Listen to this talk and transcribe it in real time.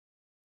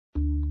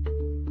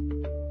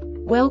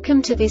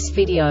Welcome to this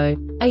video.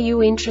 Are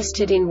you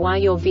interested in why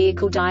your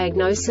vehicle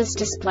diagnosis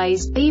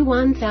displays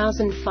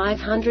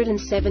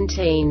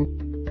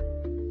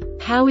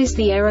B1517? How is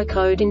the error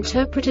code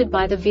interpreted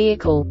by the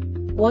vehicle?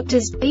 What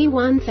does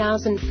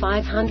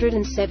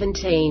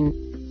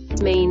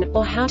B1517 mean,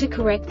 or how to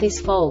correct this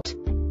fault?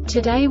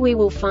 Today we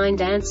will find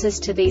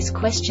answers to these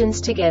questions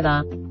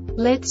together.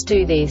 Let's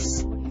do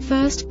this.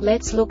 First,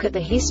 let's look at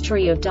the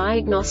history of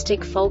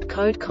diagnostic fault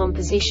code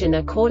composition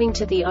according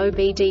to the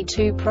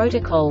OBD2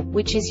 protocol,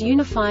 which is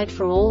unified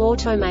for all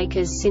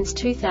automakers since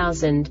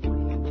 2000.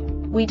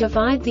 We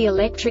divide the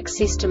electric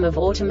system of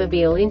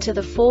automobile into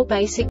the four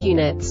basic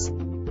units: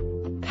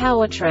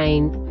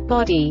 powertrain,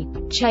 body,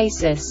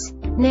 chassis,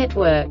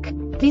 network.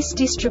 This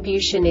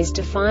distribution is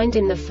defined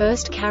in the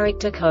first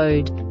character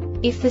code.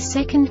 If the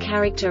second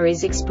character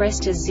is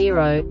expressed as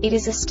 0, it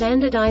is a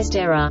standardized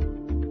error.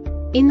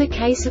 In the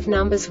case of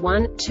numbers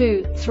 1,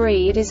 2,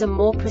 3, it is a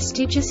more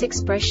prestigious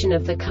expression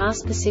of the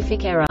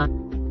car-specific error.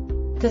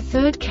 The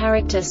third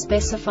character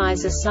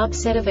specifies a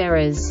subset of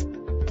errors.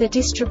 The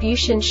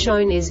distribution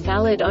shown is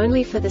valid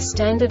only for the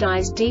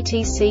standardized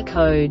DTC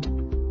code.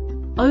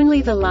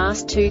 Only the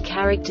last two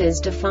characters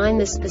define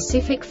the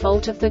specific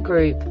fault of the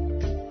group.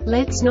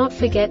 Let's not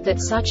forget that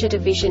such a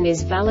division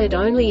is valid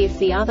only if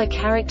the other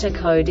character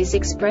code is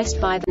expressed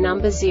by the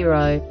number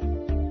 0.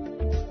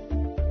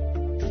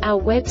 Our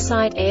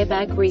website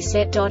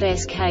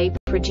airbagreset.sk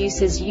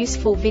produces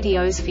useful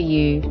videos for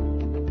you.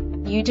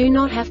 You do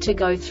not have to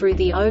go through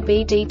the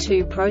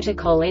OBD2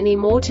 protocol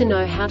anymore to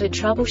know how to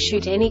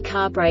troubleshoot any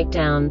car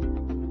breakdown.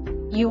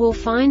 You will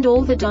find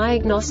all the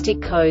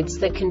diagnostic codes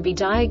that can be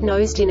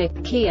diagnosed in a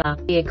Kia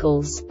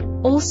vehicles.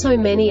 Also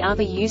many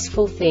other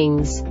useful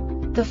things.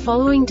 The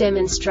following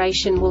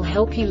demonstration will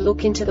help you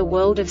look into the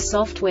world of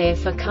software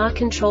for car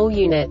control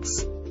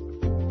units.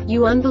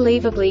 You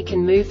unbelievably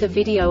can move the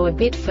video a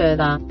bit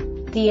further.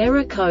 The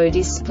error code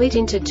is split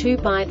into 2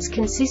 bytes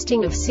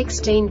consisting of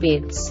 16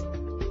 bits.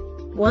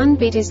 1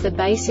 bit is the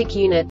basic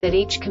unit that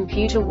each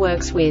computer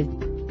works with.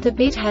 The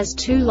bit has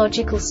 2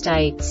 logical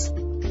states: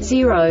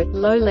 0,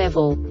 low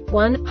level,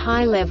 1,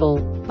 high level.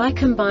 By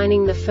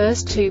combining the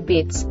first 2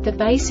 bits, the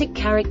basic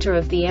character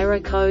of the error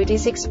code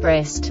is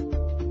expressed.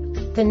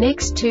 The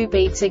next 2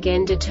 beats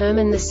again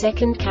determine the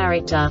second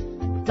character.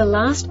 The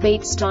last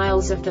beat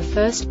styles of the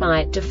first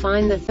byte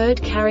define the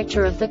third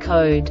character of the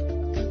code.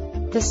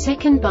 The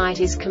second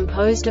byte is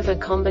composed of a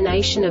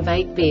combination of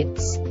 8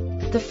 bits.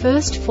 The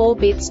first 4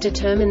 bits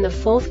determine the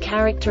fourth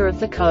character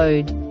of the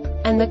code.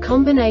 And the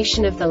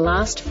combination of the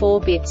last 4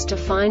 bits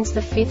defines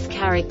the fifth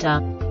character.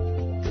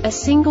 A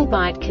single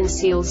byte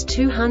conceals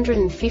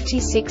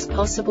 256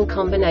 possible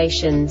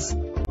combinations.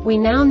 We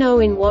now know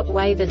in what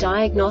way the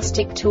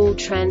diagnostic tool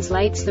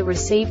translates the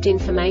received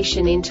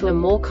information into a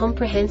more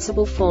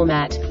comprehensible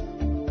format.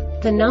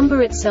 The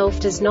number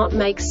itself does not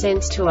make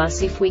sense to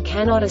us if we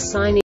cannot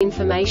assign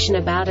information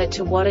about it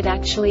to what it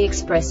actually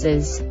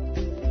expresses.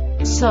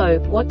 So,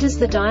 what does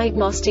the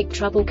diagnostic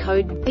trouble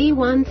code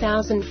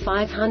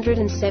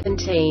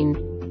B1517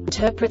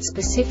 interpret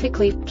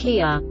specifically for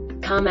Kia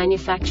car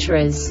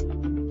manufacturers?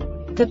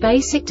 The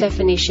basic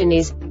definition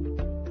is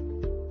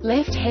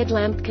left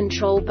headlamp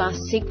control bus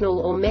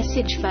signal or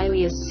message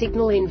failures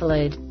signal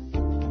invalid.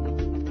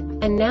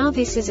 And now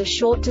this is a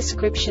short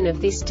description of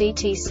this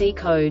DTC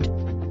code.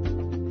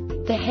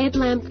 The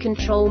Headlamp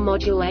Control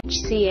Module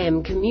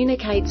HCM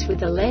communicates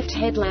with the left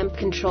headlamp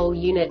control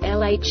unit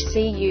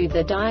LHCU.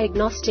 The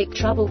diagnostic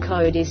trouble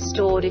code is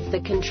stored if the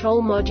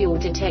control module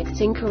detects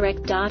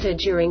incorrect data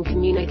during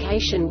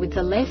communication with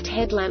the left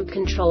headlamp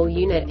control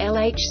unit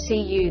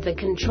LHCU. The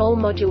control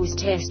module's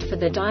test for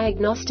the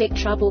diagnostic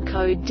trouble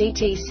code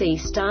DTC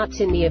starts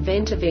in the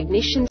event of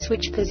ignition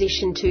switch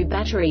position to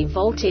battery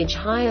voltage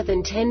higher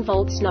than 10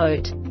 volts.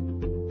 Note: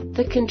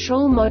 the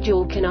control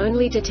module can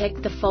only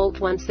detect the fault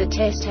once the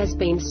test has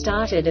been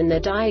started, and the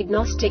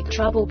diagnostic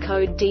trouble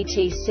code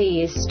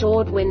DTC is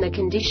stored when the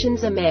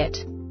conditions are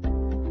met.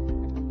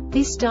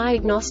 This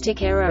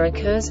diagnostic error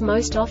occurs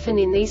most often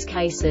in these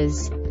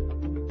cases: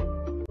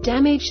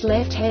 damaged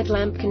left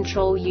headlamp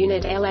control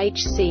unit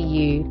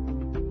LHCU.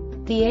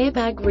 The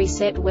Airbag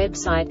Reset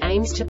website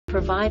aims to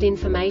provide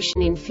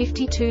information in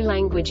 52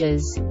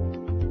 languages.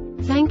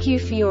 Thank you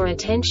for your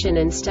attention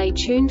and stay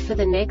tuned for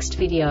the next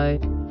video.